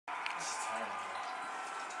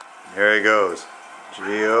Here he goes.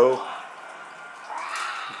 Geo.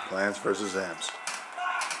 Plants versus ZAMPS.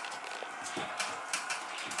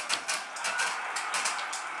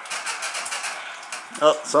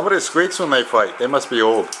 Oh, somebody squeaks when they fight. They must be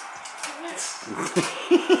old.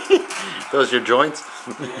 Those your joints?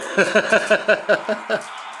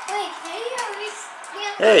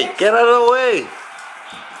 Hey, get out of the way!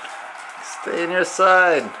 Stay in your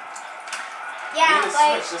side. Yeah,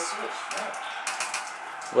 like... Switch.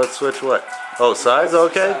 Let's switch what? Oh, sides?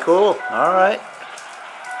 Okay, cool. Alright.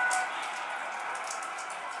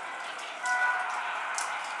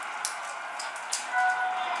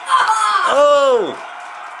 Oh!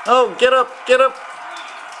 Oh, get up, get up!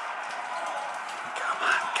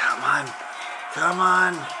 Come on. Come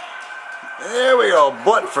on. There we go.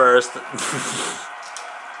 Butt first.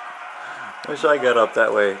 Wish I got up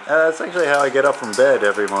that way. That's actually how I get up from bed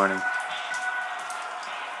every morning.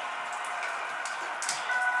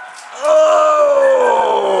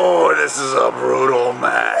 Oh, this is a brutal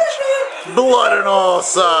match. Blood on all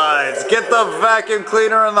sides. Get the vacuum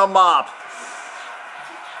cleaner and the mop.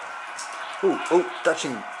 Ooh,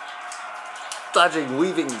 touching, dodging,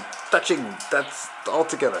 weaving, touching. That's all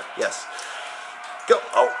together. Yes. Go.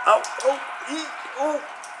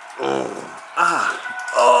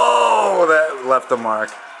 Oh, that left a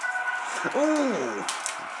mark. Ooh.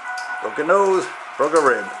 Broke a nose, broke a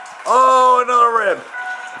rib. Oh, another rib.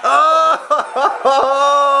 Oh,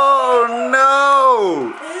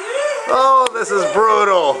 no. Oh, this is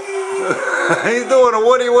brutal. He's doing a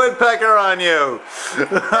Woody Woodpecker on you.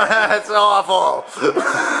 That's awful.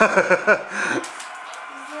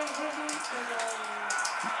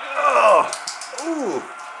 Oh. Ooh.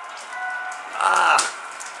 Ah.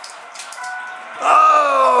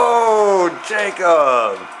 Oh,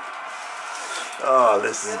 Jacob. Oh,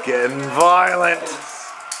 this is getting violent.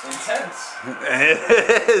 It's intense.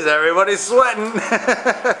 It is. Everybody's sweating.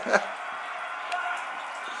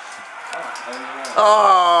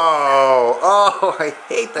 Oh, I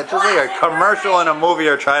hate that. Just like a commercial in a movie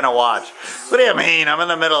you're trying to watch. What do you mean? I'm in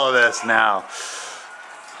the middle of this now.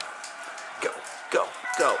 Go.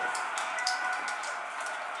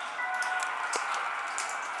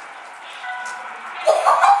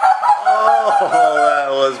 Oh,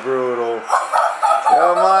 that was brutal.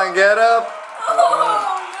 Come on, get up.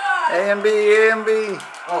 A and B, A and B.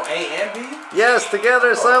 Oh, A and B? Yes,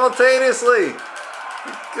 together simultaneously.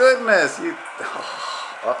 Goodness, you.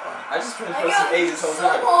 I just been pressing A this whole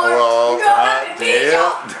time. Well,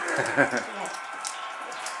 yeah.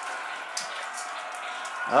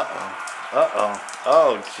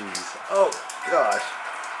 Oh, jeez. Oh, gosh.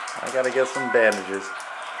 I gotta get some bandages.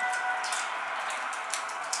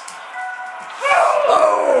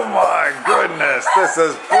 Oh, my goodness. This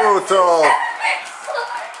is brutal.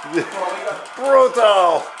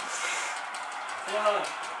 Brutal.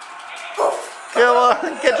 Come on,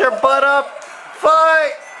 get your butt up.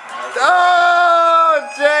 Fight. Oh,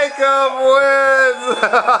 Jacob wins.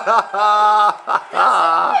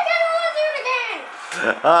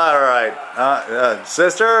 All right.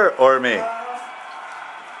 Sister or me? I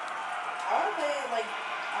want to play like,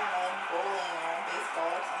 I don't know, bowling or baseball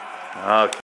or something. Okay.